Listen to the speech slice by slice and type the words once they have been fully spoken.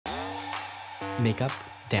Makeup,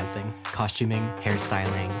 dancing, costuming,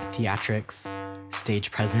 hairstyling, theatrics,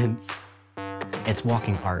 stage presence. It's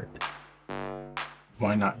walking art.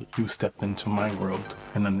 Why not you step into my world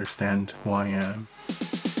and understand who I am?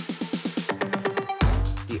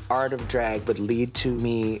 The art of drag would lead to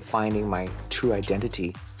me finding my true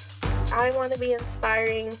identity. I want to be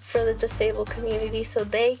inspiring for the disabled community so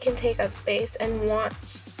they can take up space and want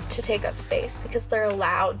to take up space because they're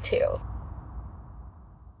allowed to.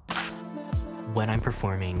 When I'm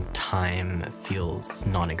performing, time feels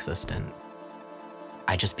non-existent.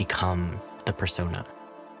 I just become the persona.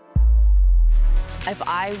 If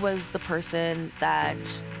I was the person that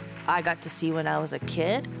I got to see when I was a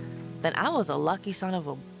kid, then I was a lucky son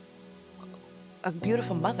of a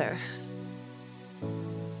beautiful mother.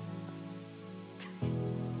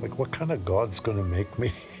 Like, what kind of God's gonna make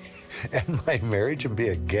me end my marriage and be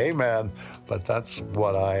a gay man? But that's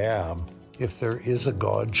what I am. If there is a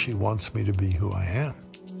God, she wants me to be who I am.